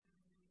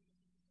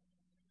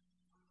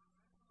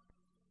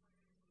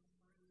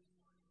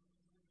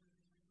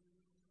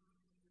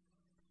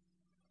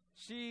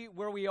see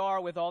where we are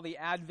with all the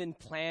Advent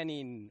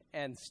planning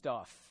and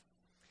stuff.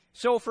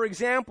 So, for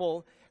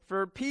example,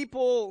 for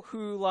people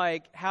who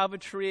have a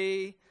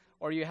tree,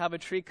 or you have a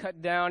tree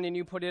cut down and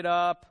you put it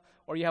up,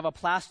 or you have a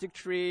plastic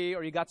tree,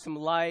 or you got some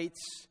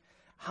lights,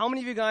 how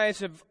many of you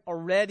guys have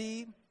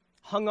already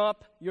hung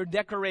up your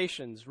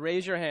decorations?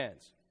 Raise your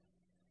hands.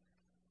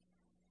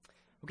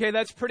 Okay,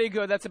 that's pretty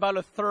good. That's about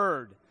a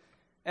third.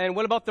 And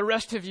what about the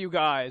rest of you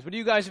guys? What do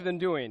you guys have been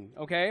doing?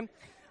 Okay.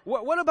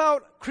 What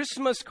about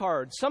Christmas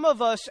cards? Some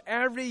of us,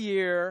 every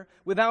year,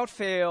 without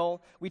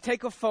fail, we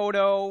take a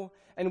photo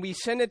and we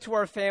send it to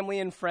our family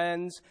and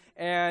friends,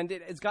 and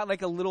it's got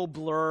like a little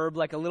blurb,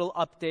 like a little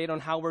update on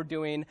how we're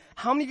doing.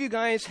 How many of you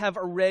guys have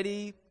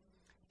already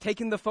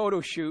taken the photo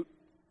shoot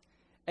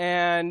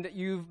and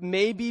you've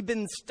maybe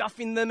been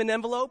stuffing them in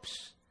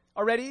envelopes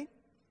already?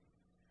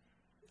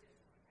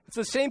 It's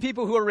the same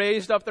people who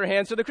raised up their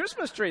hands to the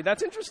Christmas tree.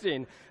 That's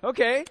interesting.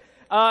 Okay.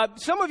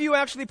 Some of you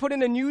actually put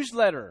in a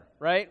newsletter,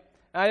 right?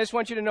 I just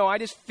want you to know, I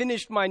just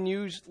finished my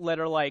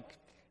newsletter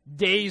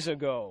days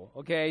ago,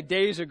 okay?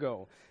 Days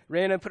ago.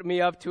 Rana put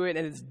me up to it,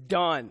 and it's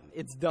done.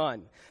 It's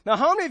done. Now,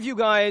 how many of you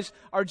guys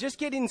are just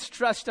getting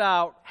stressed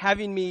out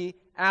having me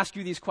ask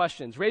you these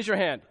questions? Raise your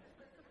hand.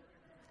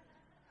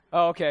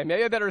 Oh, okay,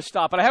 maybe I better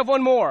stop, but I have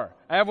one more.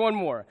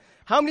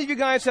 How many of you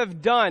guys have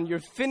you're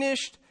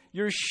finished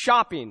your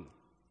shopping?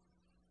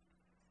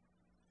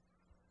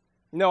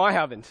 No, I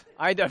haven't.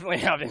 I definitely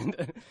haven't.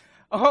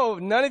 Oh,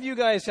 none of you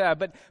guys have.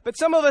 But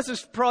some of us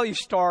have probably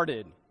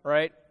started,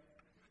 right?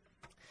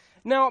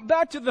 Now,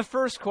 back to the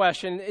first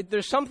question.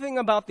 There's something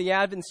about the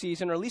Advent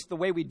season, or at least the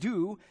way we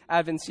do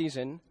Advent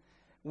season,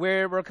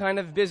 where we're kind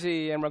of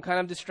busy and we're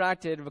kind of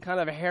distracted, we're kind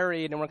of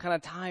harried, and we're kind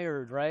of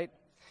tired, right?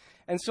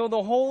 And so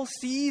the whole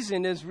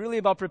season is really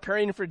about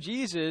preparing for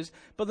Jesus,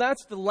 but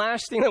that's the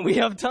last thing that we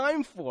have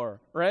time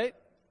for, right?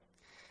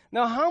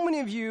 Now, how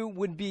many of you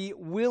would be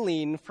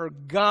willing for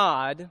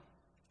God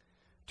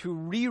to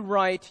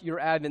rewrite your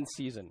Advent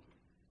season?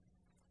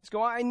 Let's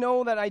go, I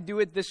know that I do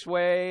it this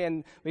way,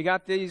 and we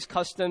got these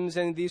customs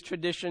and these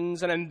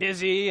traditions, and I'm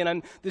busy and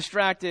I'm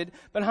distracted.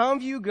 But how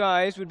many of you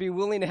guys would be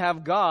willing to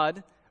have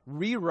God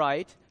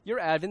rewrite your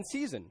Advent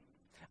season?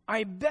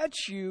 I bet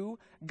you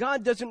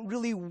God doesn't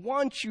really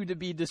want you to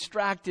be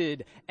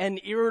distracted and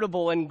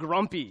irritable and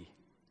grumpy.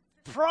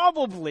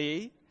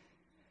 Probably.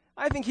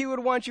 I think he would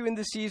want you in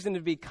this season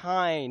to be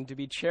kind, to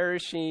be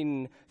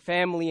cherishing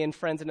family and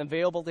friends and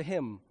available to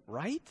him,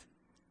 right?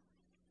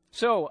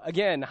 So,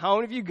 again, how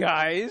many of you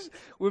guys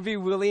would be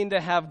willing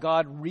to have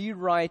God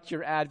rewrite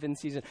your Advent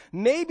season?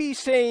 Maybe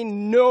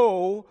saying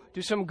no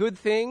to some good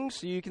things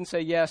so you can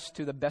say yes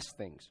to the best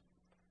things.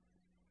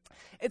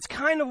 It's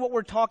kind of what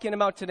we're talking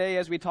about today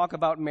as we talk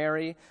about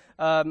Mary.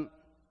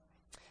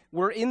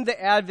 We're in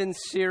the Advent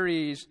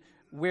series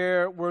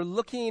where we're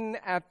looking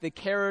at the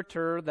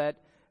characters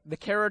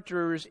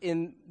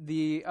in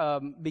the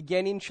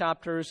beginning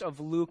chapters of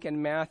Luke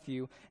and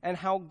Matthew, and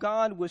how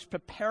God was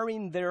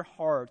preparing their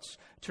hearts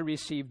to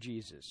receive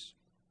Jesus.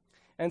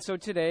 And so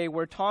today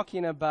we're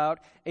talking about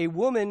a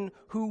woman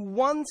who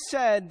once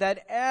said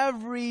that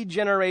every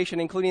generation,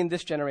 including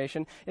this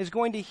generation, is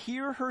going to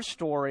hear her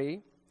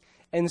story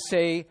and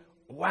say,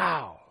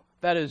 wow,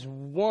 that is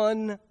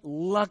one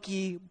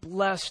lucky,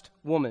 blessed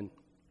woman.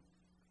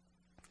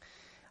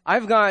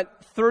 I've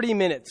got 30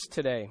 minutes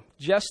today,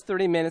 just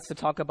 30 minutes to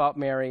talk about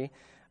Mary.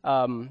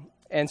 And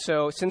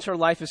so since her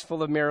life is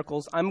full of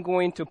miracles, I'm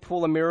going to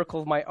pull a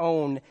miracle of my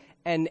own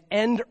and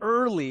end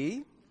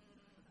early.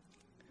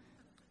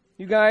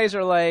 You guys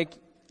are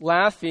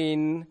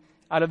laughing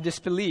out of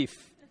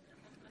disbelief.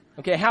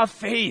 Okay, have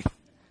faith.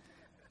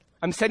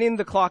 I'm setting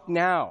the clock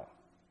now.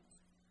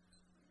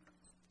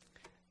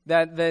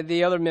 That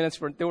the other minutes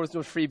there was no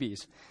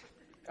freebies.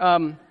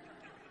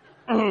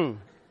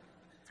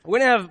 We're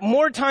going to have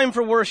more time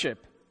for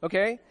worship,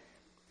 okay?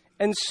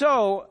 And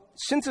so,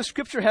 since the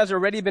scripture has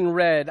already been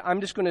read,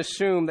 I'm just going to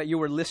assume that you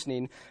were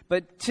listening.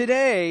 But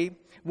today,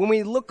 when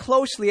we look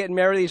closely at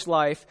Mary's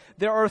life,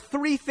 there are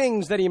three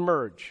things that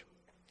emerge.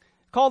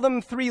 Call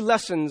them 3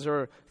 lessons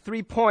or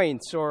 3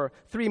 points or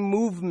 3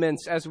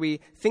 movements as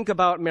we think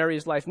about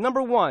Mary's life.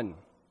 Number 1,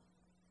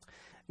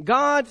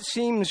 God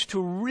seems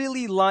to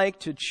really like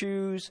to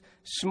choose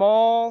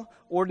small,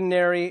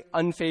 ordinary,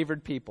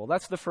 unfavored people.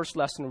 That's the first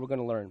lesson we're going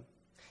to learn.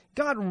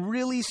 God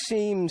really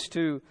seems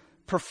to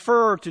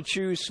prefer to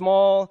choose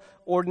small,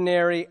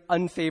 ordinary,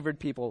 unfavored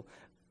people.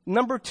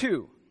 Number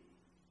 2,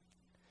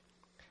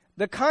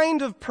 the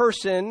kind of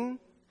person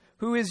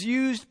who is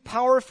used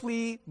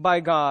powerfully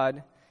by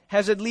God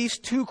has at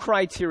least 2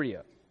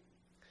 criteria.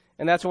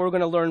 And that's what we're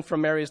going to learn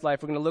from Mary's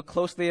life. We're going to look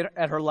closely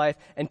at her life,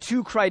 and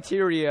 2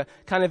 criteria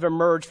kind of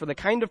emerge for the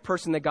kind of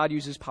person that God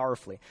uses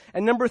powerfully.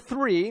 And number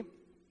 3,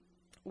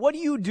 what do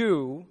you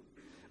do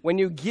when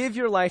you give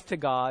your life to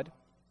God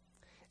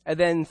and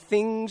then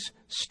things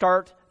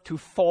start to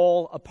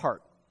fall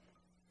apart?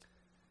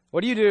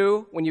 What do you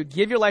do when you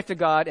give your life to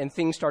God and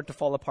things start to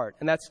fall apart?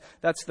 And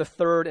that's the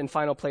third and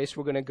final place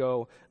we're going to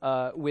go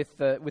with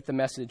the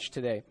message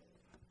today.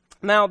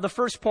 Now, the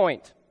first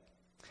point.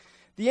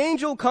 The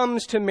angel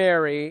comes to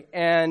Mary,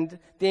 and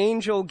the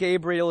angel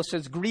Gabriel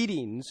says,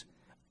 "Greetings,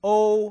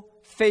 O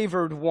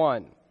favored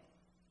one."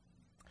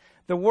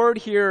 The word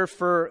here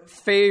for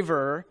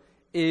favor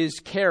is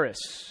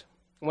charis.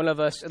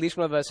 At least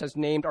one of us has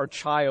named our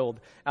child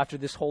after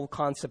this whole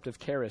concept of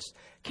charis.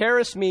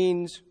 Charis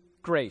means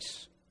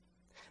grace.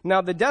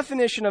 Now, the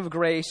definition of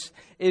grace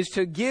is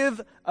to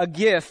give a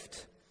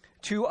gift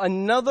to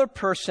another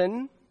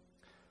person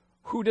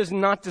who does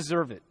not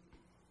deserve it.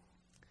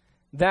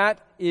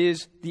 That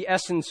is the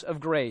essence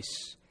of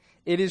grace.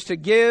 It is to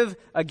give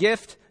a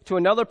gift to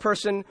another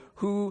person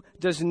who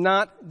does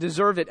not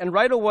deserve it. And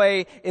right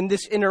away in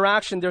this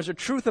interaction, there's a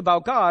truth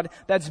about God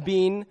that's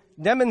being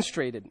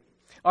demonstrated.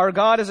 Our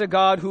God is a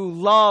God who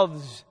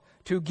loves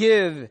to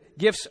give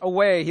gifts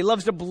away. He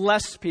loves to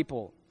bless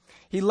people.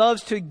 He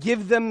loves to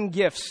give them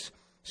gifts,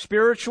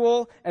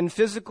 spiritual and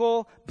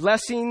physical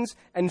blessings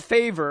and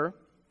favor.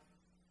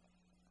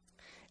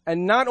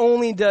 And not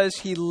only does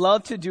he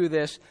love to do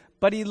this,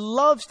 but he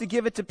loves to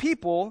give it to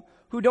people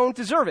who don't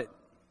deserve it,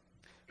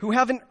 who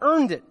haven't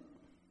earned it.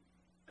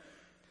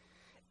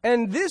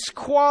 And this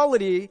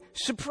quality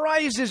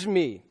surprises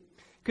me,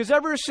 because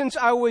ever since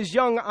I was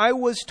young, I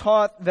was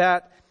taught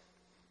that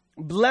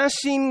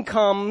blessing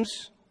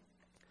comes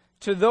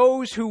to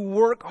those who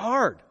work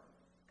hard.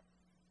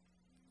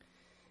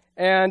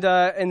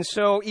 And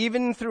so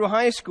even through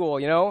high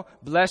school,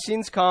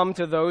 blessings come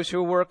to those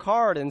who work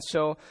hard. And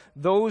so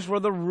those were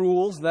the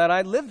rules that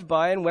I lived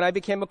by. And when I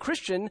became a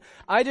Christian,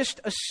 I just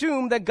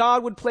assumed that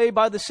God would play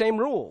by the same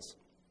rules.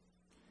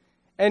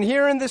 And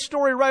here in this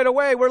story right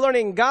away, we're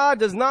learning God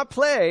does not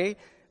play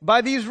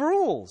by these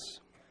rules.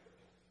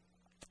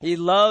 He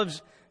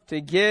loves to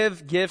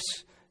give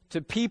gifts to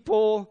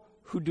people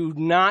who do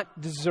not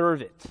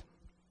deserve it.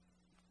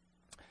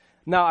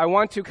 Now, I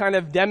want to kind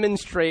of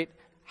demonstrate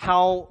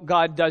how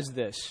God does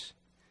this.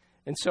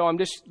 And so I'm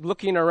just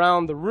looking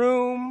around the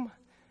room,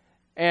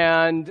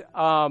 and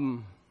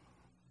I'm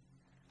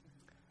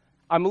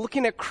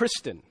looking at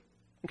Kristen.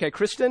 Okay,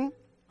 Kristen,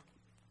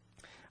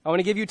 I want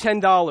to give you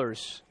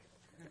 $10.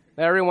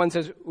 Everyone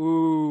says,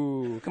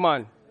 ooh, come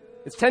on.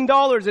 It's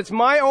 $10. It's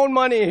my own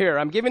money here.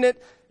 I'm giving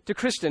it to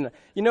Kristen.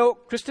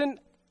 Kristen,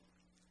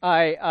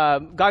 I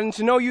gotten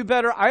to know you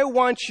better. I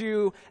want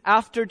you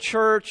after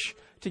church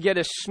to get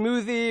a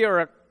smoothie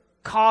or a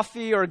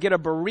coffee or get a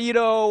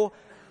burrito.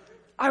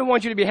 I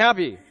want you to be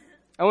happy.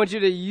 I want you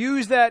to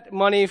use that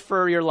money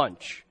for your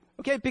lunch.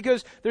 Okay?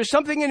 Because there's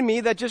something in me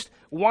that just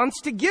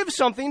wants to give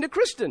something to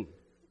Kristen.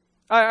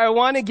 I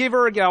want to give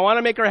her again. I want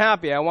to make her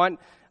happy. I want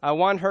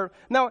her.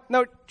 Now,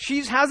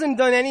 she hasn't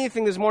done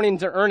anything this morning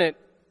to earn it.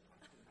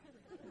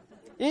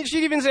 She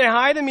didn't even say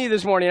hi to me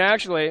this morning,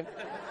 actually.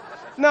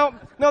 Now,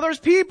 there's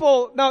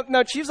people,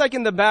 now she's like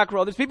in the back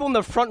row. There's people in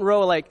the front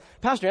row like,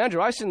 Pastor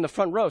Andrew, I sit in the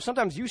front row.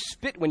 Sometimes you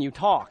spit when you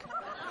talk.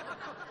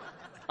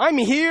 I'm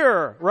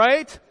here,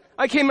 right?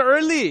 I came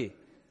early.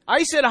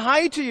 I said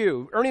hi to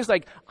you. Ernie's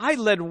like, I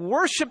led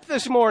worship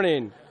this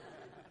morning.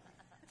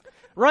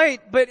 Right,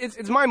 but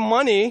it's my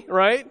money,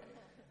 right?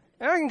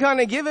 And I can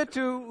kind of give it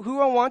to who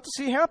I want to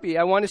see happy.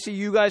 I want to see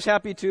you guys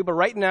happy too, but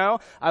right now,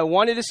 I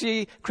wanted to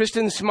see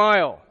Kristen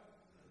smile.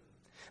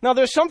 Now,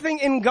 there's something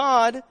in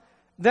God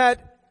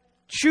that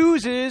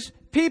chooses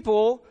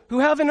people who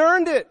haven't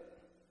earned it.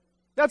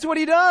 That's what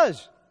he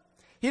does.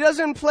 He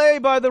doesn't play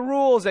by the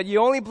rules that you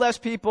only bless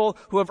people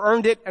who have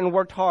earned it and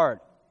worked hard.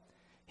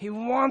 He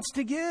wants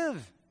to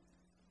give.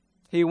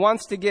 He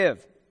wants to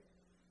give.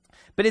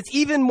 But it's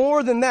even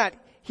more than that.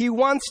 He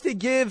wants to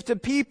give to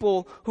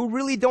people who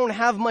really don't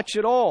have much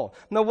at all.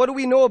 Now, what do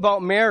we know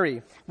about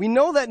Mary? We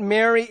know that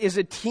Mary is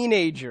a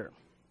teenager.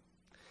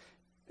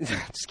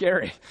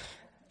 Scary.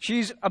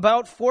 She's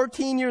about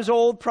 14 years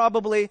old,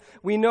 probably.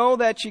 We know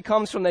that she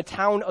comes from the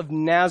town of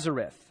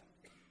Nazareth.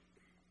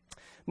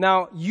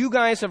 Now, you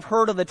guys have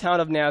heard of the town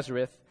of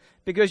Nazareth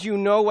because you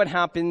know what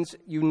happens.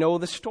 You know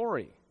the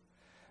story.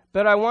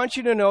 But I want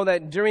you to know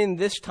that during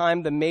this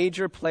time, the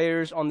major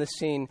players on the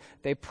scene,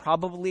 they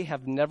probably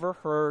have never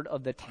heard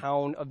of the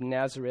town of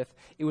Nazareth.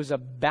 It was a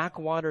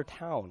backwater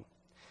town.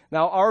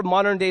 Now, our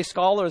modern day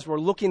scholars were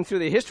looking through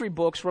the history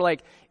books. We're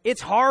like,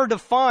 it's hard to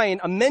find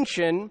a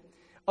mention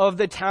of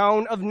the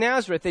town of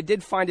Nazareth. They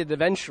did find it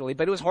eventually,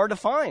 but it was hard to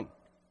find.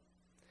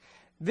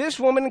 This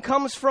woman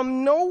comes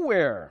from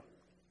nowhere.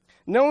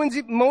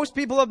 Most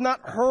people have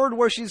not heard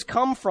where she's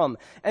come from,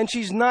 and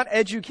she's not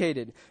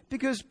educated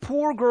because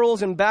poor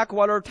girls in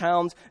backwater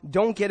towns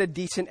don't get a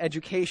decent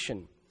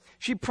education.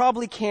 She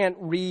probably can't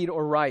read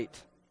or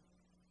write.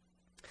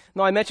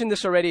 Now, I mentioned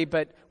this already,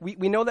 but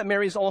we know that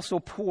Mary's also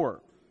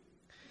poor.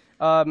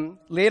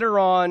 Later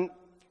on,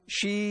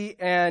 she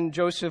and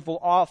Joseph will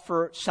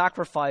offer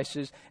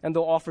sacrifices, and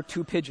they'll offer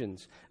 2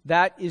 pigeons.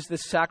 That is the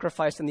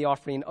sacrifice and the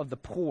offering of the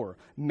poor.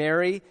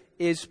 Mary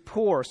is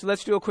poor. So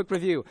let's do a quick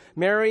review.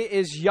 Mary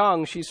is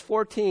young. She's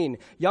 14.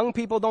 Young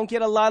people don't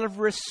get a lot of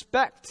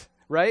respect,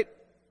 right?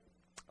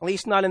 At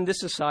least not in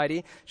this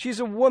society. She's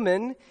a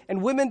woman,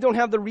 and women don't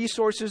have the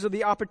resources or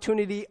the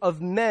opportunity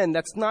of men.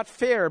 That's not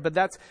fair, but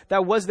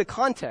that was the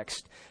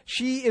context.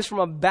 She is from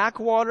a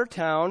backwater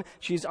town.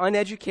 She's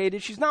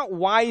uneducated. She's not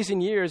wise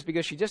in years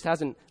because she just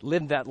hasn't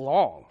lived that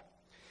long.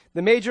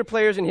 The major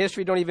players in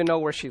history don't even know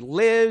where she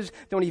lives,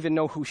 don't even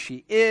know who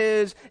she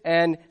is,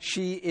 and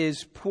she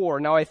is poor.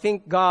 Now, I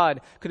think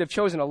God could have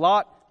chosen a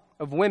lot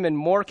of women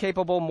more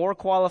capable, more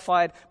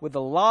qualified, with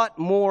a lot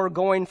more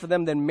going for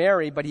them than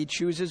Mary, but he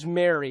chooses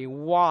Mary.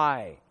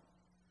 Why?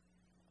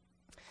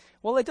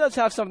 Well, it does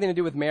have something to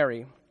do with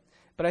Mary,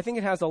 but I think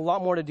it has a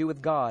lot more to do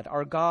with God.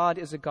 Our God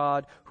is a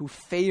God who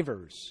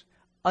favors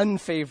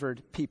unfavored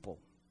people,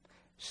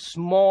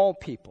 small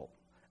people,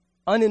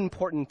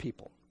 unimportant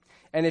people.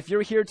 And if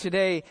you're here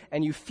today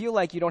and you feel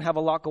like you don't have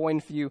a lot going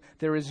for you,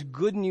 there is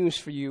good news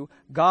for you.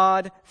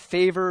 God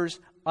favors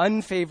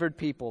unfavored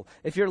people.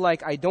 If you're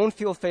like, I don't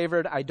feel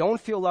favored, I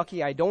don't feel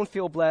lucky, I don't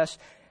feel blessed,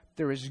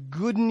 there is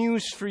good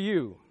news for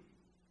you.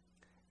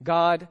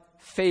 God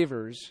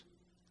favors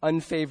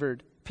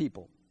unfavored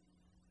people.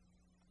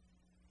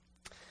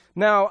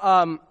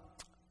 Now,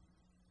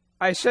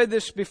 I said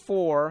this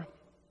before,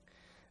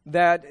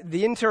 that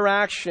the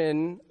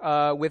interaction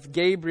with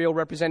Gabriel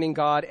representing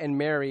God and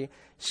Mary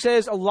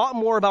says a lot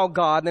more about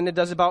God than it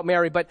does about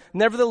Mary, but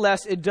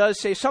nevertheless, it does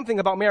say something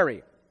about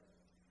Mary.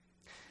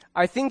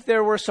 I think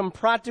there were some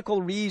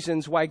practical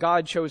reasons why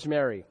God chose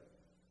Mary.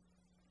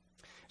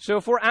 So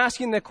if we're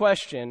asking the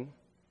question,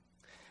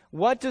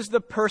 what does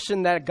the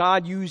person that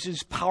God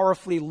uses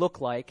powerfully look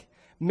like?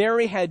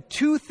 Mary had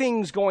two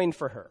things going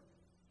for her.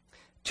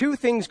 Two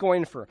things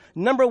going for her.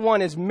 Number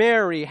one is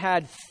Mary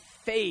had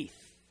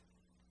faith.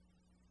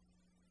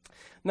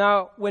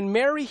 Now, when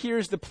Mary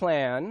hears the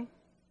plan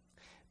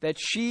that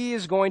she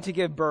is going to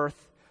give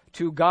birth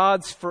to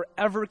God's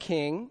forever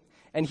king,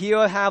 and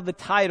he'll have the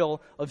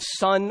title of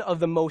Son of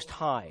the Most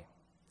High,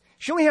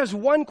 she only has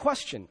one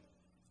question,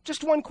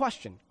 just one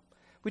question,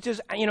 which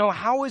is,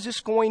 how is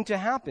this going to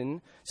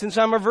happen since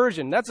I'm a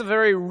virgin? That's a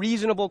very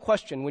reasonable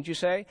question, wouldn't you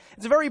say?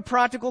 It's a very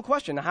practical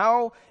question.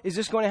 How is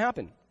this going to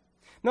happen?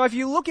 Now, if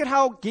you look at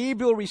how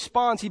Gabriel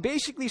responds, he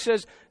basically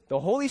says, the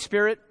Holy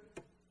Spirit,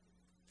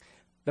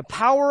 the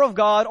power of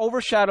God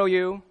overshadow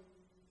you.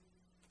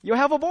 You'll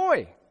have a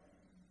boy.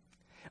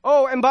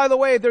 Oh, and by the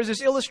way, there's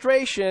this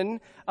illustration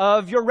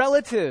of your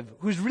relative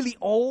who's really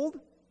old,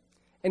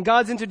 and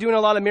God's into doing a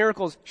lot of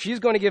miracles. She's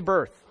going to give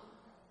birth.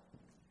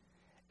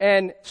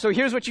 And so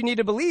here's what you need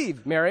to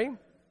believe, Mary.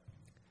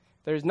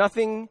 There's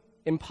nothing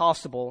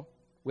impossible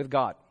with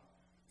God.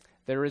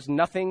 There is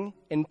nothing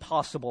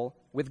impossible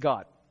with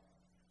God.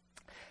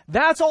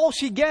 That's all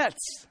she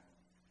gets.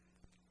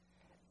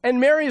 And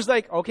Mary's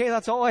like, okay,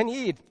 that's all I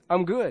need.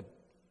 I'm good.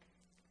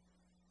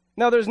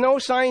 Now, there's no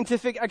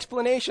scientific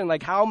explanation,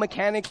 like how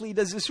mechanically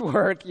does this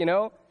work,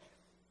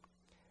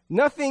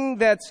 Nothing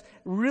that's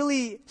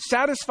really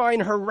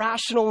satisfying her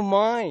rational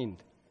mind.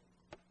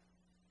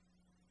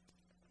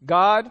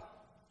 God,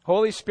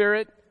 Holy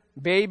Spirit,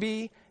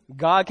 baby,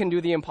 God can do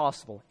the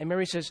impossible. And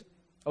Mary says,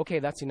 okay,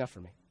 that's enough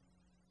for me.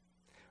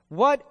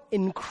 What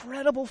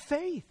incredible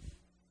faith.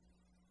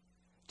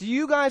 Do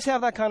you guys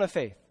have that kind of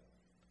faith?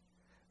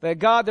 That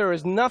God, there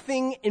is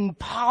nothing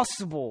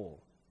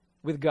impossible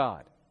with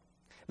God.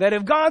 That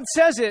if God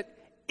says it,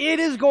 it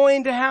is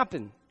going to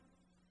happen.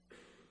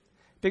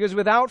 Because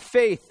without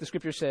faith, the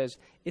scripture says,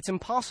 it's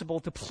impossible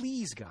to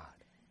please God.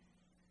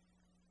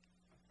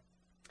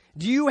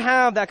 Do you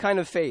have that kind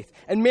of faith?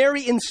 And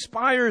Mary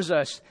inspires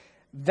us.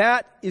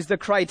 That is the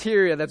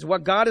criteria. That's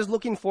what God is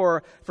looking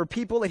for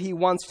people that he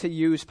wants to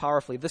use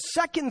powerfully. The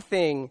second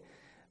thing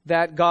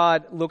that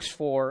God looks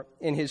for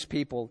in his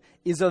people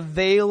is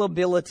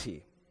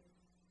availability.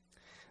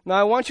 Now,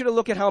 I want you to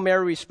look at how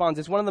Mary responds.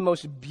 It's one of the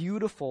most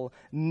beautiful,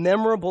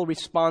 memorable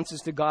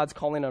responses to God's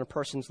calling on a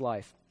person's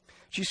life.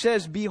 She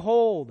says,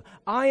 behold,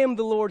 I am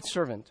the Lord's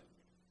servant.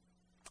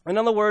 In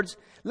other words,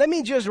 let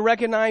me just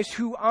recognize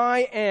who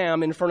I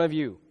am in front of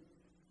you.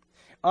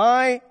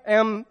 I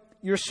am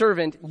your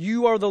servant.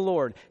 You are the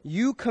Lord.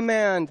 You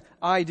command,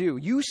 I do.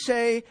 You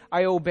say,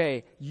 I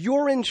obey.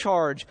 You're in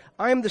charge.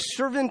 I am the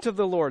servant of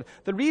the Lord.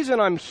 The reason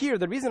I'm here,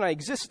 the reason I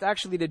exist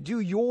actually to do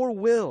your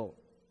will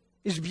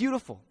is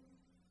beautiful.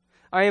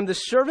 I am the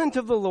servant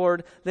of the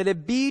Lord. Let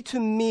it be to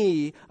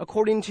me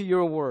according to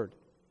your word.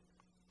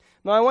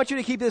 Now, I want you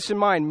to keep this in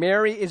mind.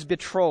 Mary is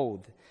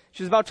betrothed.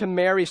 She's about to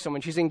marry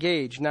someone. She's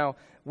engaged. Now,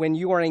 when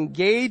you are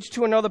engaged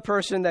to another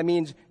person, that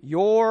means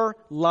your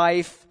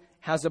life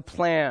has a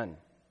plan.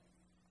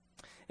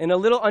 In a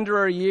little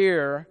under a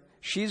year,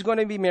 she's going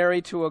to be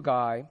married to a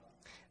guy.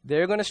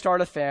 They're going to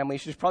start a family.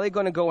 She's probably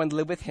going to go and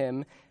live with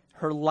him.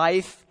 Her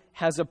life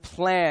has a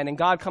plan. And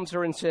God comes to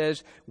her and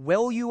says,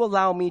 will you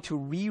allow me to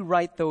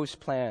rewrite those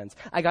plans?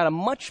 I got a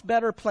much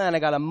better plan. I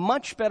got a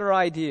much better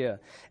idea.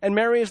 And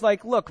Mary is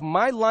like, look,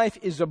 my life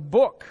is a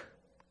book.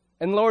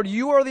 And Lord,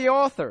 you are the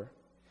author.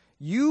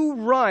 You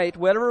write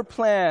whatever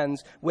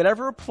plans,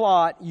 whatever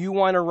plot you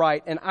want to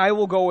write, and I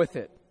will go with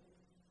it.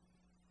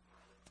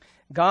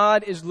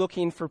 God is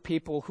looking for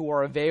people who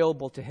are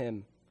available to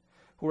him,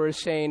 who are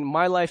saying,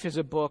 my life is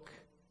a book.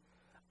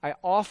 I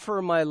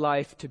offer my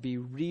life to be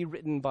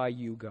rewritten by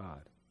you,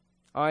 God.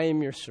 I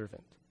am your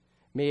servant.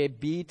 May it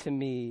be to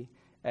me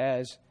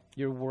as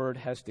your word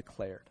has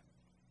declared.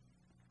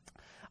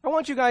 I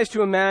want you guys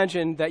to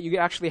imagine that you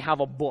actually have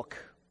a book,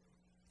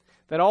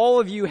 that all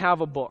of you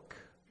have a book.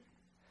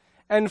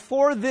 And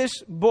for this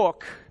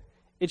book,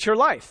 it's your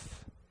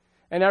life.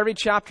 And every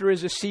chapter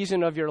is a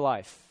season of your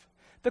life.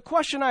 The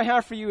question I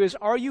have for you is,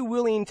 are you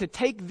willing to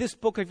take this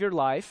book of your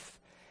life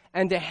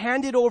and to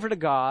hand it over to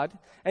God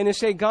and to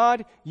say,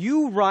 God,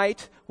 you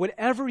write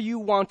whatever you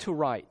want to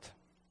write?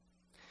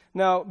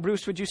 Now,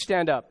 Bruce, would you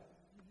stand up?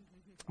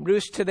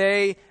 Bruce,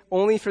 today,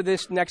 only for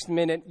this next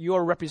minute, you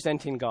are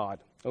representing God,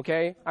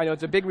 okay? I know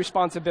it's a big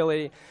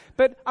responsibility,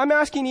 but I'm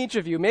asking each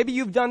of you, maybe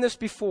you've done this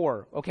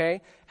before,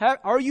 okay?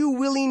 Are you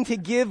willing to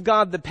give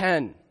God the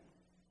pen?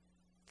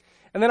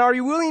 And then are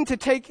you willing to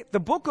take the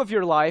book of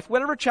your life,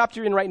 whatever chapter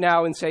you're in right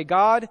now, and say,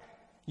 God,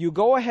 you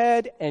go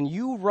ahead and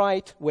you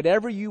write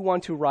whatever you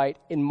want to write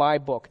in my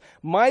book.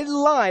 My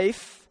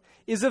life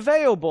is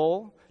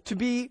available to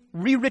be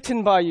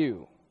rewritten by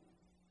you.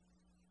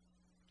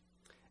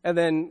 And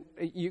then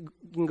you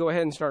can go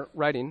ahead and start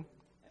writing.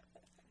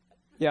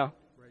 Yeah.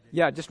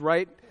 Yeah, just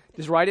write.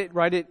 Just write it.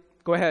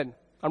 Go ahead.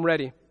 I'm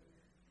ready.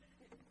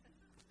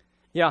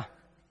 Yeah.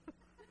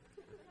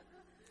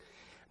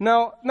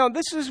 Now,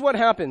 this is what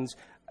happens.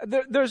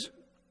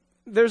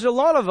 There's a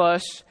lot of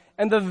us,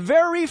 and the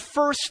very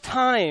first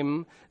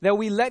time that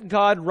we let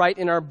God write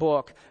in our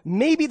book,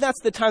 maybe that's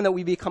the time that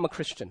we become a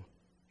Christian.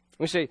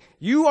 We say,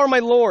 you are my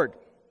Lord.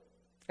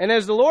 And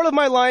as the Lord of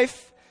my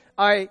life,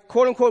 I,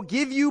 quote unquote,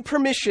 give you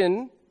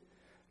permission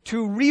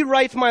to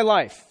rewrite my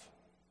life.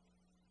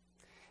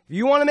 If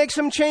you want to make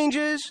some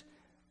changes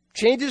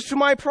to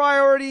my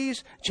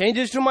priorities,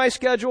 changes to my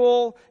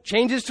schedule,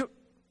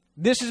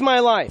 this is my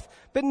life.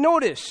 But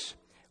notice,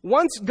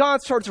 once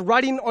God starts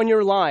writing on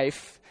your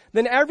life,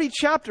 then every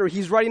chapter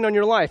He's writing on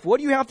your life. What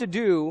do you have to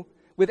do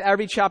with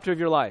every chapter of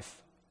your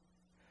life?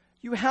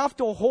 You have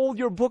to hold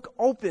your book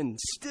open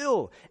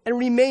still and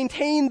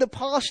maintain the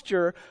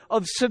posture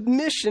of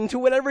submission to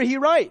whatever He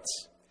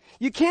writes.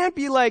 You can't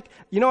be like,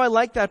 I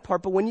like that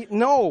part, but when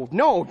don't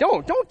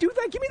do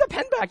that. Give me the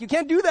pen back. You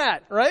can't do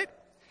that, right?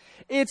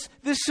 It's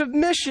the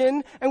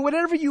submission, and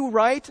whatever you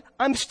write,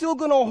 I'm still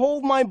going to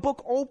hold my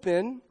book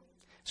open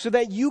so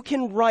that you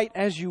can write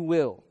as you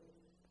will.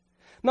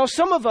 Now,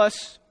 some of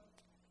us,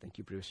 thank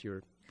you, Bruce.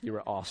 You're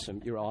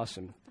awesome. You're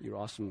awesome. You're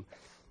awesome.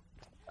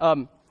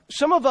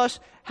 Some of us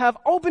have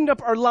opened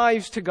up our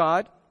lives to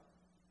God,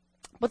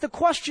 but the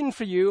question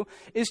for you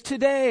is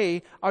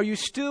today, are you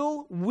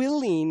still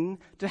willing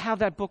to have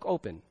that book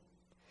open?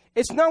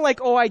 It's not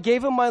like, I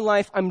gave Him my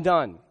life, I'm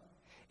done.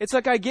 It's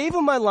like I gave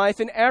Him my life,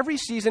 and every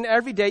season,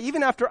 every day,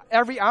 even after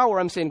every hour,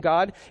 I'm saying,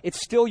 God,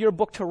 it's still your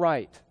book to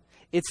write.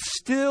 It's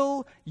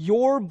still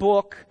your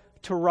book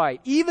to write.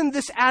 Even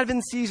this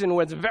Advent season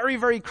where it's very,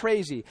 very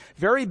crazy,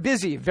 very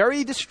busy,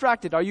 very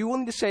distracted, are you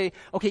willing to say,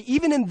 okay,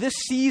 even in this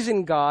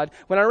season, God,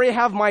 when I already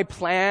have my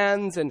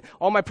plans and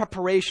all my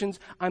preparations,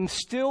 I'm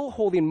still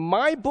holding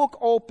my book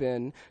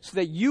open so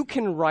that you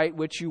can write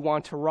what you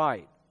want to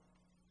write.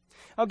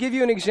 I'll give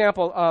you an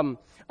example.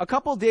 A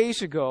couple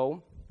days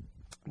ago,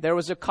 there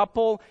was a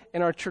couple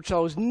in our church that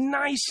was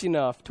nice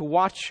enough to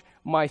watch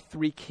my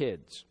 3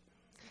 kids.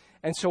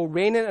 And so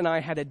Raina and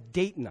I had a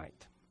date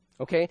night.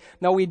 Okay?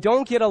 Now, we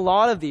don't get a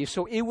lot of these,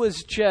 so it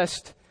was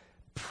just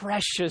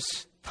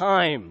precious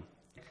time.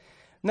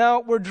 Now,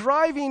 we're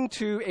driving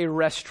to a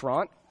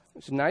restaurant. It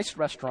was a nice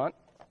restaurant.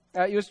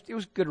 It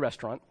was a good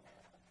restaurant.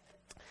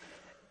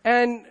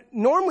 And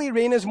normally,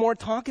 Raina's more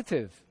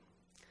talkative.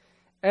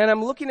 And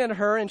I'm looking at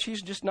her, and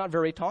she's just not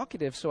very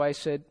talkative. So I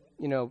said,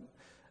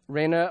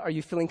 Raina, are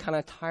you feeling kind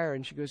of tired?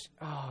 And she goes,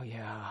 oh,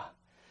 yeah.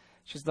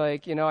 She's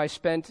like, I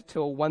spent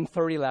till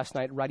 1:30 last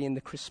night writing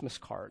the Christmas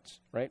cards,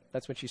 right?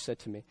 That's what she said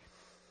to me.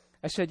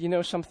 I said,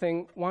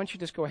 something, why don't you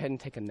just go ahead and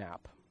take a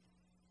nap?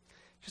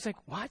 She's like,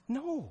 what?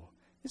 No,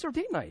 it's our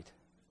date night.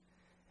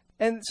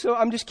 And so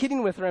I'm just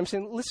kidding with her. I'm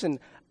saying, listen,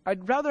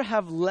 I'd rather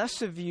have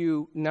less of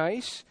you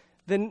nice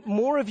than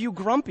more of you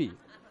grumpy.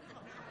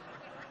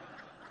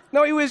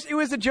 No, it was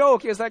a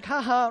joke. It was like,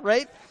 haha,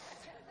 right?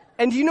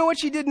 And do you know what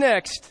she did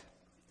next?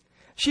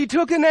 She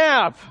took a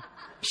nap.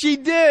 She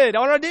did.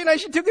 On our date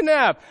night, she took a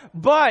nap.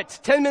 But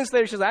 10 minutes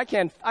later, she's like,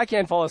 I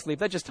can't fall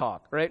asleep. Let's just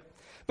talk, right?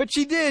 But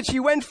she did. She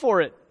went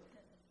for it.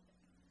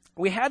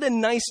 We had a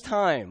nice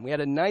time.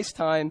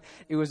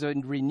 It was a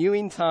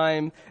renewing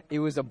time. It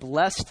was a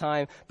blessed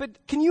time.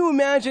 But can you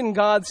imagine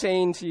God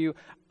saying to you,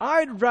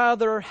 I'd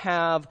rather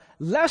have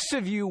less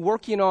of you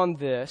working on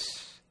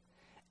this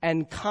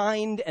and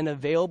kind and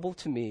available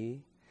to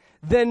me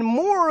than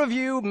more of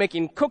you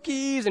making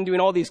cookies and doing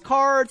all these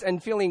cards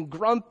and feeling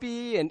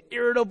grumpy and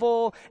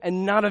irritable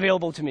and not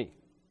available to me.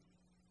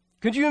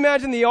 Could you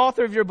imagine the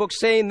author of your book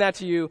saying that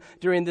to you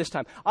during this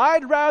time?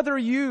 I'd rather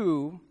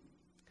you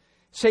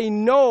say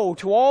no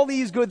to all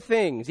these good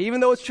things, even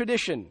though it's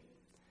tradition,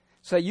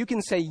 so that you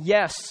can say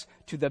yes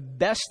to the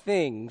best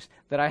things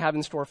that I have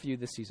in store for you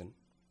this season.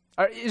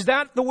 Is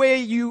that the way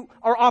you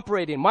are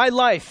operating? My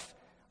life,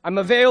 I'm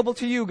available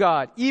to you,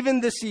 God,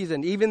 even this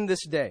season, even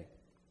this day.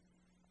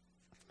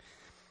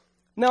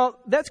 Now,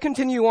 let's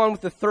continue on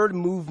with the third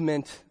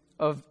movement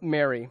of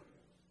Mary.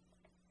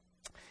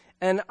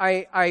 And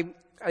I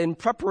in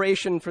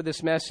preparation for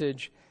this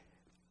message,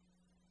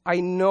 I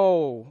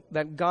know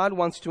that God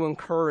wants to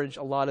encourage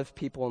a lot of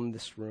people in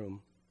this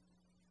room.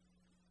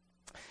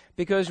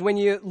 Because when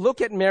you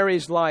look at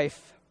Mary's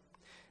life,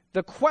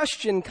 the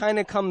question kind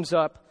of comes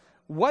up,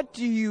 what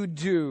do you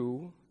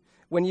do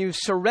when you've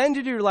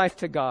surrendered your life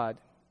to God?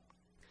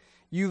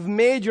 You've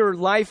made your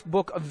life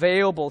book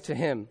available to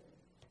Him.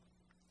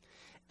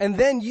 And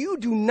then you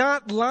do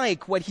not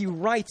like what He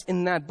writes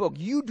in that book.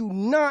 You do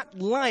not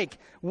like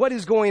what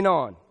is going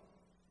on.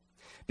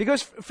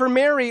 Because for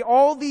Mary,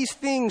 all these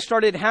things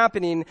started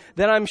happening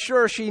that I'm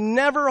sure she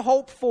never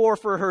hoped for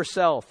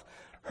herself.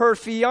 Her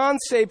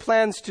fiancé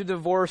plans to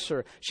divorce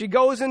her. She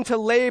goes into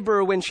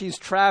labor when she's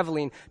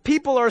traveling.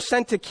 People are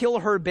sent to kill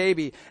her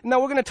baby. Now,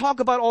 we're going to talk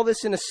about all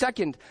this in a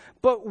second.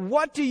 But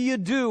what do you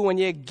do when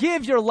you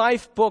give your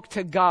life book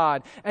to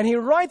God and He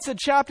writes a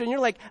chapter and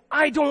you're like,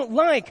 I don't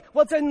like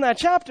what's in that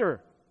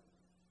chapter?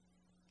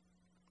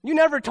 You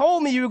never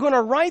told me you were going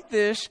to write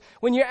this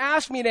when you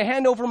asked me to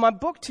hand over my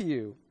book to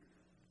you.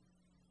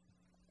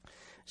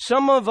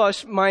 Some of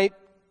us might,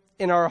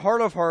 in our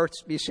heart of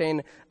hearts, be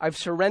saying, I've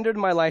surrendered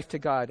my life to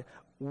God.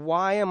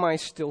 Why am I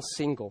still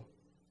single?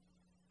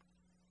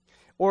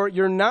 Or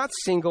you're not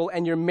single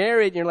and you're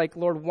married and you're like,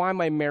 Lord, why am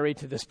I married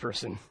to this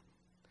person?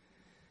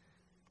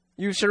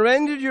 You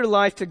surrendered your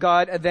life to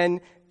God and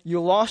then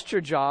you lost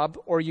your job,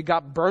 or you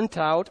got burnt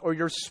out, or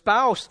your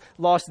spouse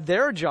lost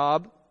their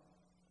job,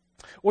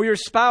 or your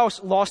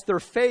spouse lost their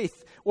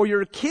faith, or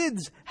your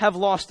kids have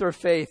lost their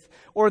faith,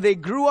 or they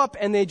grew up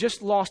and they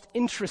just lost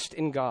interest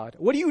in God.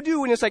 What do you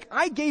do when it's like,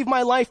 I gave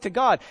my life to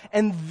God,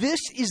 and this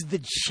is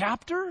the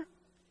chapter?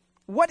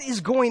 What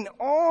is going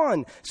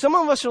on? Some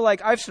of us are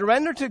like, I've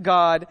surrendered to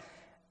God,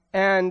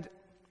 and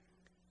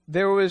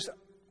there was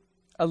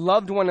a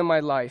loved one in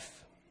my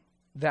life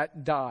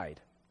that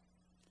died,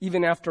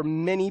 even after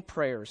many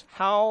prayers.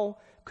 How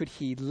could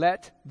He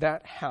let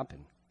that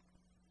happen?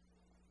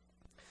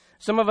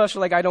 Some of us are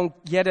like, I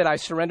don't get it. I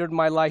surrendered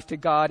my life to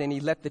God, and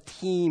He let the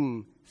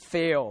team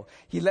fail.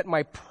 He let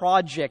my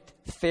project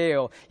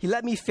fail. He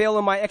let me fail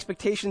in my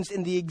expectations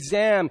in the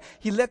exam.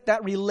 He let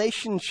that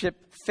relationship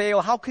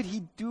fail. How could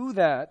He do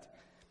that?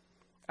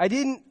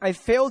 I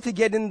failed to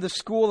get in the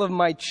school of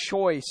my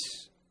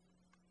choice.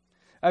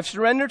 I've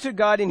surrendered to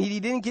God, and He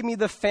didn't give me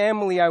the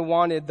family I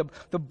wanted,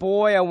 the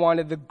boy I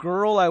wanted, the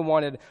girl I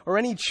wanted, or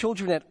any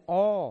children at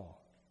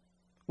all.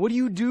 What do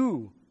you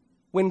do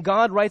when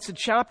God writes a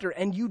chapter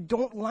and you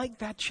don't like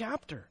that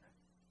chapter?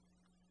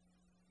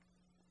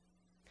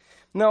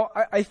 Now,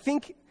 I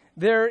think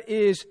there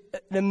is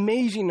an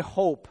amazing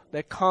hope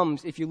that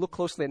comes, if you look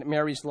closely at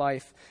Mary's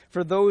life,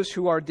 for those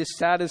who are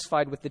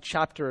dissatisfied with the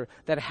chapter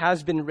that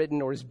has been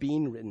written or is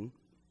being written.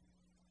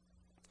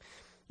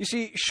 You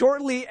see,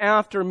 shortly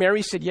after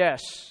Mary said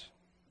yes,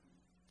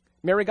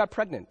 Mary got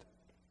pregnant.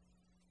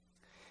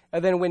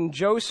 And then when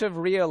Joseph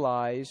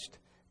realized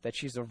that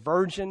she's a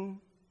virgin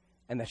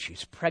and that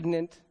she's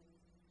pregnant,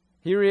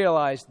 he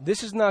realized,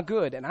 this is not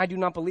good, and I do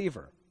not believe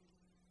her.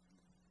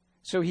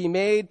 So he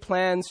made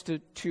plans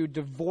to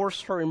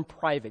divorce her in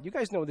private. You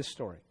guys know this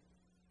story.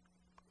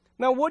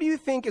 Now, what do you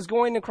think is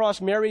going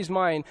across Mary's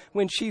mind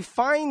when she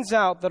finds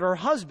out that her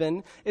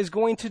husband is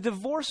going to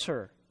divorce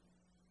her?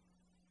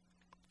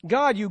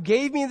 God, you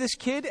gave me this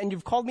kid and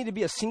you've called me to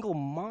be a single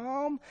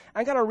mom?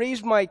 I got to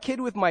raise my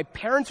kid with my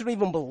parents who don't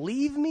even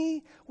believe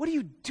me? What are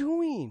you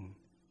doing?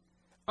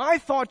 I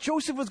thought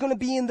Joseph was going to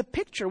be in the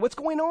picture. What's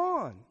going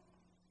on?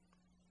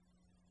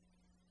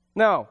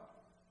 Now,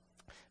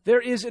 there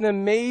is an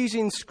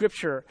amazing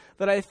scripture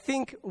that I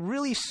think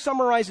really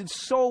summarizes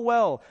so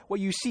well what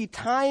you see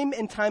time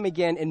and time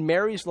again in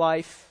Mary's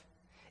life,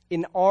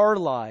 in our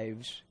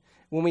lives,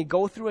 when we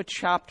go through a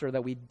chapter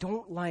that we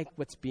don't like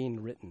what's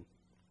being written.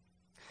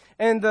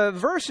 And the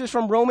verse is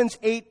from Romans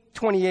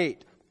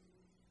 8:28.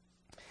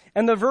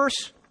 And the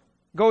verse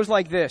goes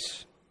like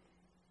this.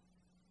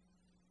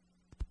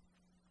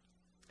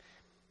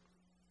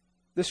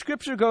 The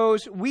scripture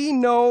goes, we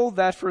know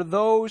that for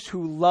those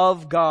who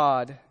love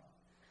God,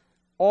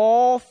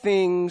 all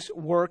things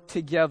work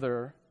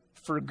together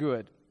for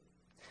good.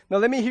 Now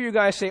let me hear you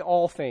guys say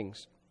all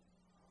things.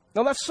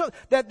 Now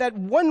that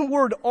one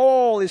word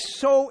all is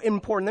so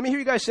important. Let me hear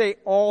you guys say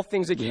all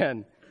things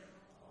again.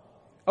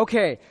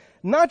 Okay,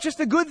 not just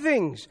the good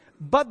things,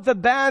 but the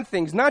bad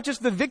things. Not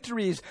just the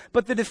victories,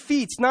 but the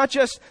defeats. Not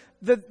just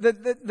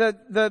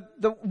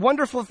the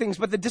wonderful things,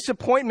 but the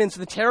disappointments,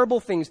 the terrible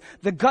things,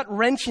 the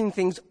gut-wrenching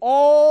things,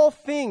 all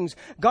things.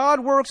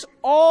 God works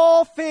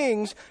all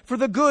things for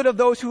the good of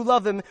those who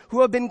love Him,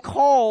 who have been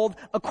called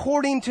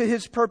according to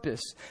His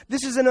purpose.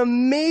 This is an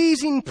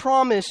amazing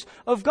promise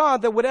of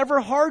God that whatever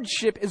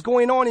hardship is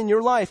going on in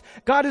your life,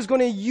 God is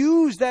going to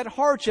use that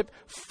hardship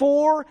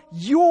for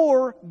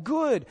your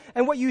good.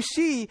 And what you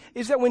see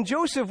is that when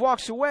Joseph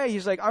walks away,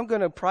 he's like, I'm going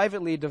to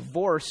privately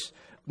divorce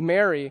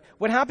Mary,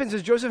 what happens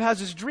is Joseph has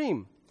this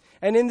dream.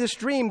 And in this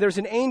dream, there's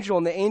an angel,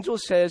 and the angel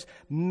says,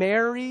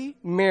 Mary,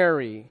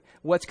 Mary,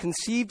 what's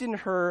conceived in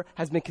her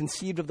has been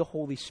conceived of the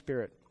Holy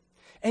Spirit.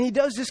 And he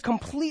does this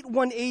complete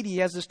 180. He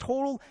has this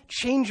total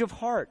change of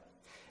heart.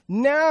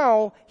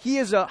 Now, he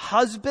is a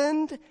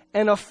husband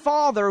and a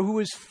father who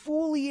is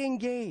fully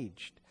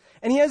engaged.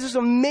 And he has this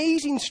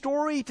amazing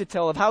story to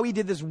tell of how he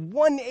did this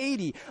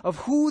 180 of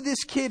who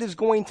this kid is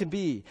going to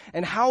be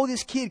and how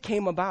this kid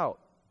came about.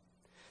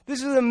 This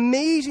is an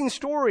amazing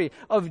story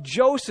of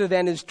Joseph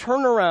and his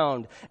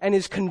turnaround and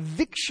his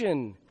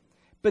conviction.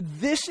 But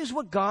this is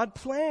what God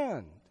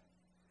planned.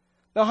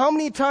 Now, how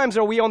many times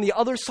are we on the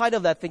other side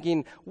of that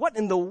thinking, what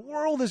in the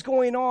world is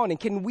going on? And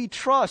can we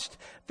trust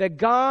that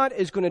God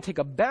is going to take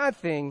a bad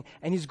thing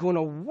and he's going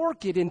to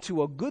work it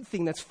into a good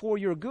thing that's for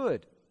your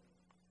good?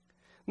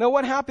 Now,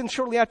 what happens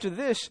shortly after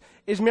this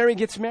is Mary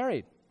gets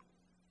married.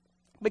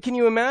 But can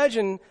you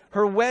imagine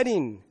her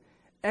wedding?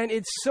 And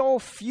it's so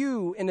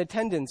few in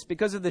attendance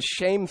because of the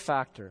shame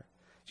factor.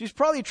 She's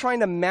probably trying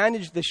to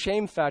manage the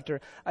shame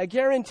factor. I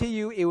guarantee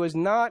you it was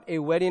not a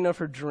wedding of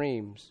her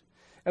dreams.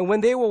 And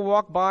when they will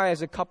walk by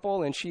as a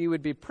couple and she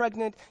would be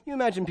pregnant, you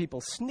imagine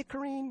people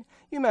snickering.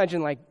 You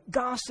imagine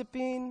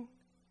gossiping.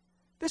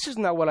 This is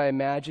not what I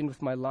imagined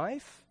with my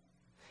life.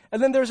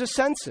 And then there's a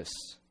census.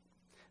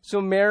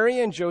 So Mary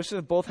and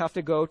Joseph both have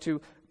to go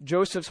to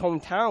Joseph's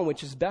hometown,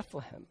 which is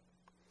Bethlehem.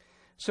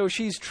 So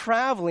she's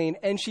traveling,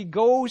 and she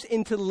goes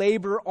into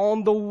labor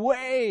on the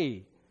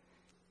way.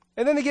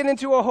 And then they get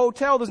into a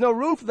hotel. There's no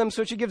room for them,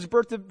 so she gives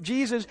birth to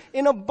Jesus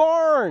in a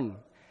barn.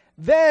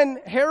 Then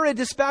Herod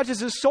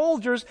dispatches his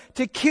soldiers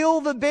to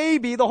kill the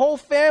baby. The whole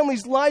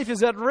family's life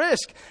is at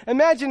risk.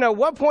 Imagine at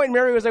what point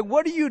Mary was like,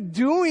 what are you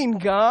doing,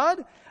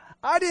 God?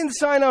 I didn't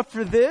sign up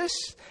for this.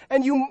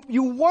 And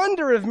you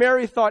wonder if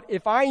Mary thought,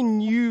 if I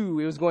knew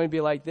it was going to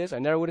be like this, I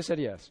never would have said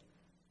yes.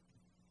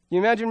 You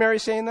imagine Mary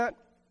saying that?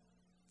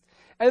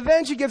 And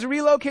then she gets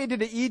relocated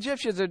to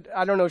Egypt.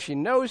 I don't know if she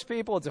knows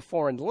people. It's a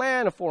foreign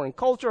land, a foreign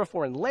culture, a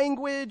foreign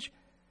language.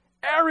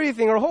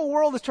 Everything, her whole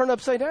world is turned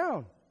upside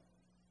down.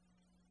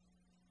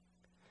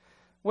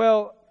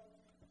 Well,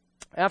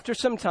 after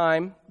some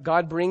time,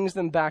 God brings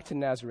them back to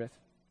Nazareth.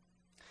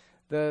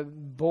 The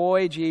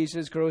boy,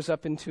 Jesus, grows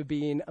up into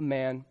being a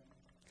man.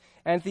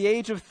 And at the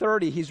age of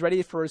 30, he's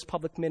ready for his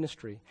public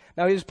ministry.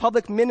 Now, his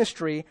public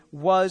ministry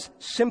was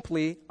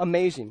simply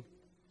amazing.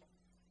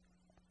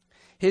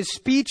 His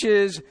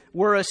speeches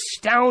were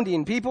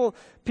astounding. People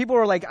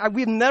were like,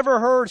 we've never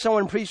heard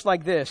someone preach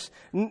like this.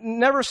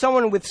 Never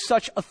someone with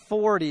such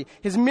authority.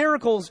 His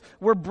miracles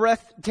were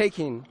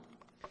breathtaking.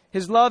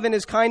 His love and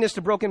his kindness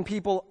to broken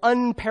people,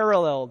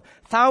 unparalleled.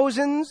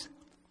 Thousands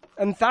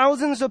and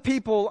thousands of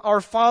people are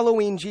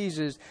following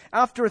Jesus.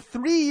 After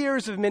 3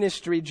 years of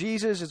ministry,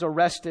 Jesus is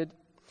arrested.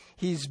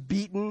 He's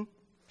beaten.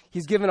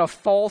 He's given a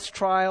false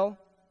trial.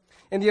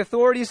 And the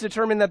authorities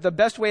determined that the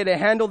best way to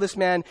handle this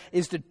man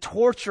is to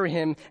torture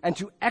him and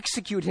to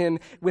execute him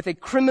with a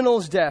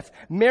criminal's death.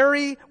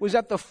 Mary was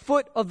at the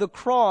foot of the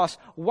cross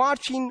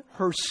watching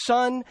her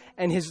son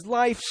and his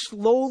life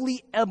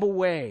slowly ebb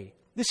away.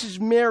 This is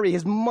Mary,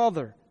 his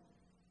mother.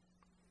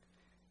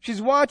 She's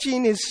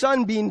watching his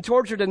son being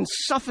tortured and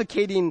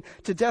suffocating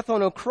to death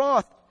on a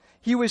cross.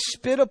 He was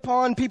spit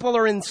upon. People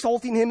are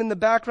insulting him in the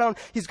background.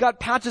 He's got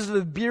patches of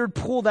the beard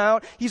pulled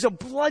out. He's a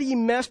bloody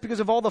mess because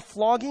of all the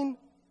flogging.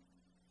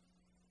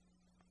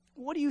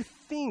 What do you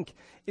think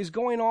is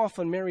going off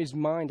on Mary's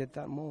mind at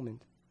that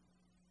moment?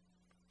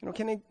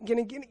 Can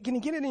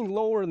it get any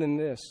lower than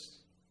this?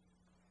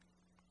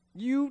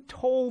 You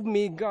told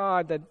me,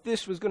 God, that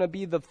this was going to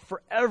be the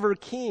forever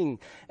king.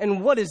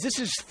 And what is this,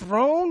 his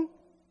throne?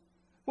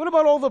 What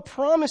about all the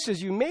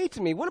promises you made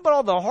to me? What about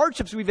all the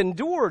hardships we've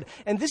endured?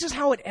 And this is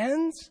how it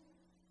ends?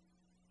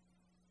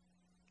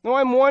 No,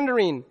 I'm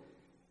wondering,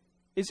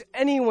 is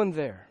anyone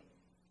there?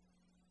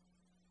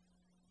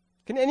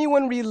 Can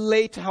anyone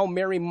relate to how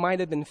Mary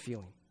might have been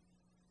feeling?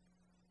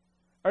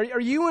 Are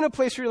you in a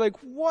place where you're like,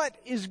 what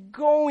is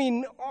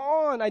going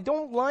on? I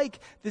don't like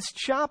this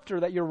chapter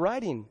that you're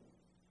writing.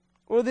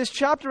 Or this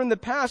chapter in the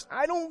past,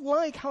 I don't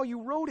like how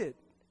you wrote it.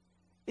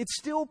 It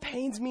still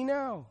pains me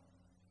now.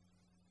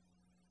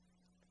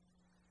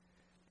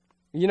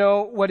 You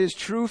know, what is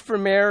true for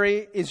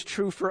Mary is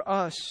true for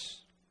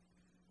us.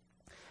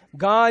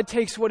 God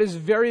takes what is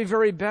very,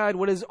 very bad,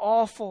 what is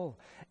awful,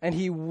 and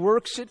He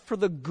works it for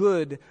the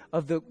good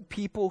of the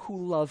people who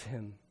love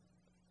Him.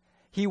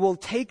 He will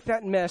take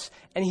that mess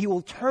and He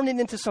will turn it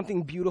into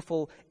something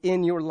beautiful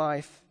in your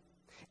life.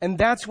 And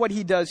that's what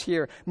He does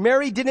here.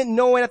 Mary didn't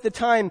know it at the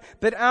time,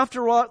 but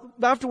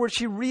afterwards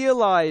she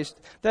realized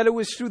that it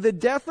was through the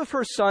death of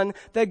her son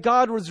that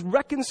God was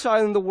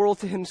reconciling the world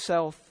to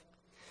Himself.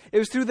 It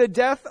was through the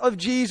death of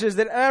Jesus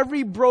that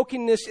every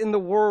brokenness in the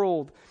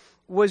world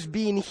was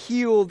being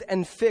healed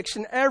and fixed,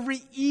 and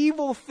every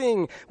evil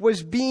thing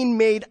was being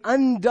made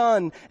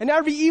undone, and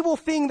every evil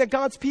thing that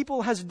God's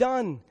people has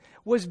done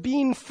was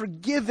being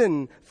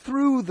forgiven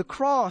through the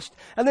cross.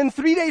 And then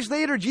 3 days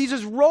later,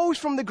 Jesus rose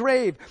from the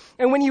grave.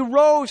 And when He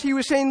rose, He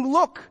was saying,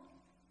 look,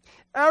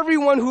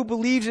 Everyone who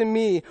believes in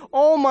me,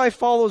 all my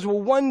followers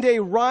will one day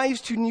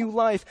rise to new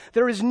life.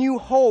 There is new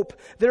hope.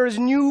 There is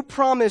new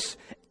promise.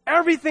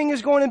 Everything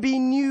is going to be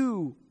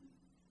new.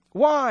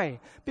 Why?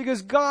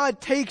 Because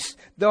God takes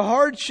the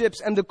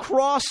hardships and the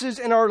crosses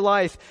in our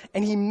life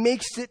and He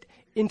makes it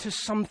into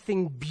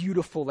something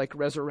beautiful like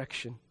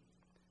resurrection.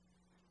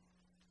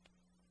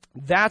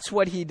 That's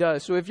what He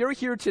does. So if you're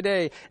here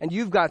today and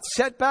you've got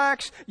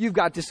setbacks, you've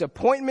got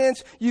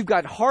disappointments, you've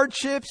got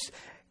hardships,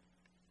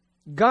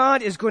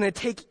 God is going to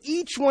take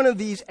each one of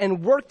these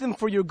and work them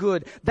for your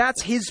good.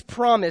 That's His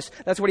promise.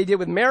 That's what He did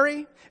with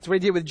Mary. That's what He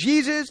did with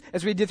Jesus.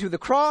 That's what He did through the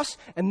cross.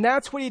 And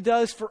that's what He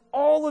does for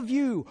all of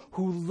you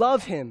who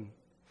love Him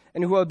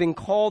and who have been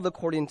called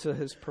according to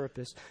His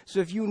purpose. So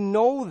if you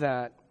know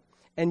that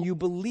and you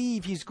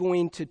believe He's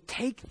going to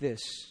take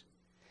this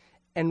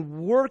and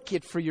work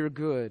it for your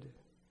good,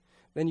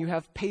 then you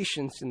have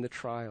patience in the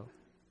trial.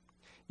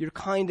 You're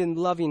kind and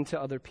loving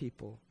to other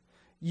people.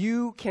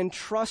 You can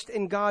trust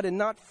in God and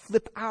not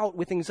flip out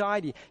with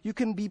anxiety. You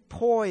can be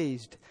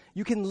poised.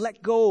 You can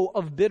let go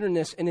of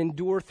bitterness and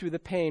endure through the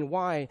pain.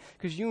 Why?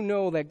 Because you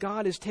know that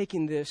God is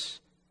taking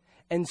this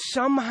and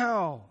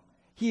somehow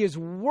He is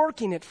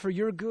working it for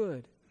your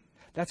good.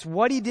 That's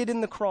what He did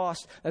in the cross.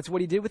 That's what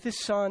He did with His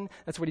Son.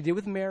 That's what He did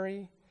with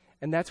Mary.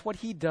 And that's what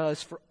He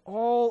does for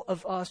all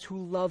of us who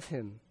love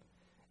Him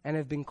and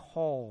have been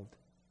called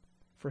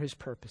for His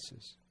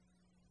purposes.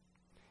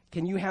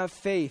 Can you have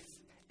faith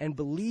and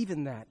believe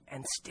in that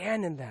and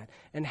stand in that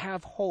and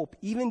have hope,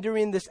 even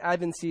during this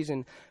Advent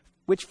season,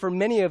 which for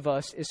many of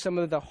us is it's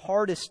one of the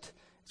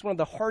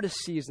hardest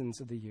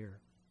seasons of the year?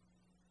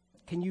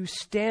 Can you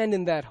stand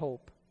in that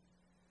hope?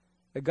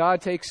 That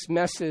God takes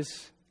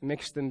messes and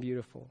makes them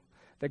beautiful.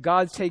 That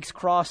God takes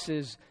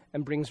crosses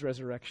and brings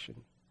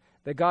resurrection.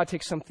 That God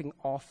takes something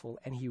awful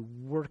and He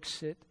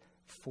works it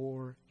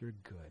for your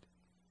good.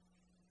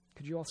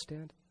 Could you all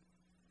stand?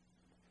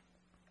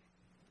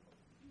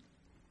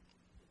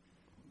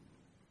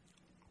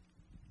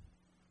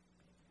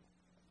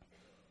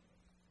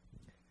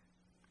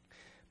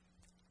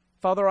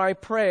 Father, I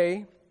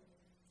pray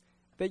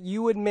that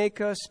You would make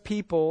us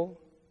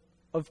people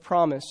of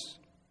promise.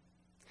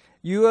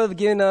 You have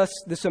given us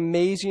this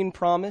amazing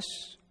promise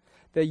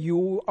that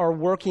You are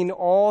working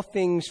all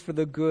things for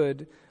the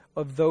good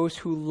of those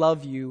who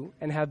love You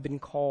and have been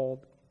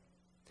called.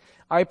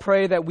 I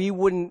pray that we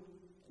wouldn't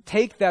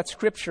take that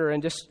scripture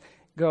and just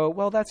go,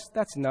 well,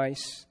 that's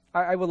nice.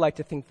 I would like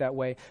to think that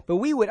way. But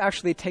we would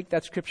actually take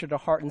that scripture to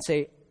heart and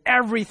say,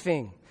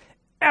 everything,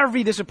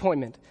 every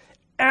disappointment,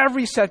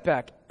 every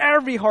setback,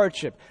 every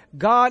hardship,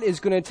 God is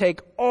going to take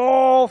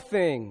all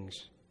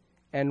things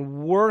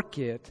and work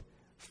it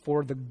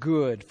for the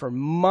good, for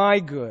my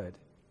good.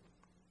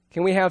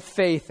 Can we have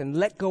faith and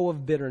let go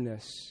of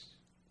bitterness?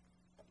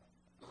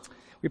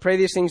 We pray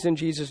these things in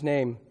Jesus'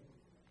 name.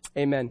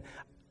 Amen.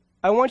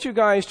 I want you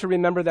guys to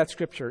remember that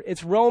scripture.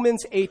 It's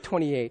Romans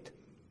 8:28.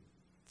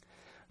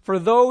 For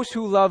those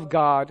who love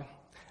God,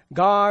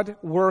 God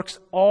works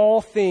all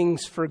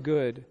things for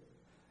good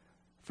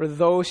for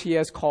those He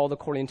has called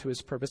according to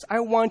His purpose.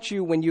 I want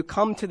you, when you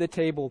come to the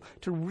table,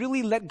 to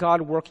really let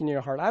God work in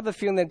your heart. I have a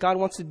feeling that God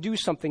wants to do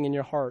something in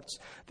your hearts.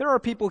 There are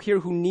people here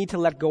who need to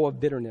let go of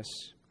bitterness.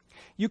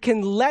 You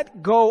can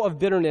let go of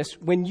bitterness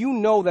when you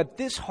know that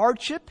this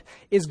hardship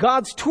is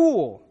God's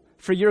tool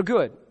for your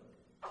good.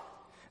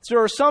 So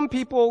there are some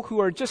people who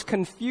are just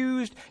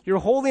confused. You're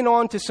holding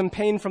on to some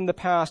pain from the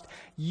past.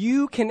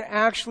 You can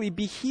actually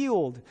be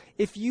healed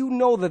if you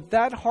know that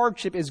that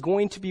hardship is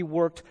going to be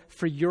worked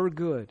for your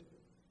good.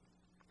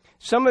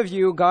 Some of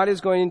you, God is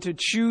going to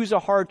choose a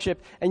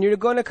hardship, and you're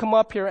going to come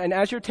up here, and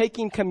as you're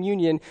taking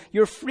communion,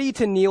 you're free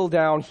to kneel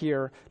down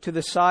here to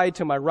the side,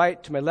 to my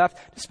right, to my left,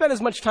 to spend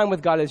as much time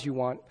with God as you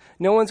want.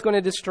 No one's going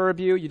to disturb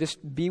you. You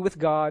just be with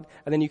God,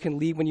 and then you can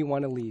leave when you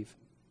want to leave.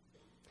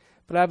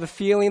 But I have a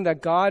feeling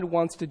that God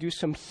wants to do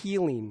some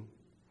healing.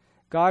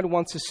 God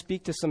wants to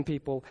speak to some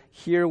people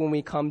here when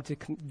we come to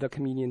the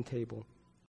communion table.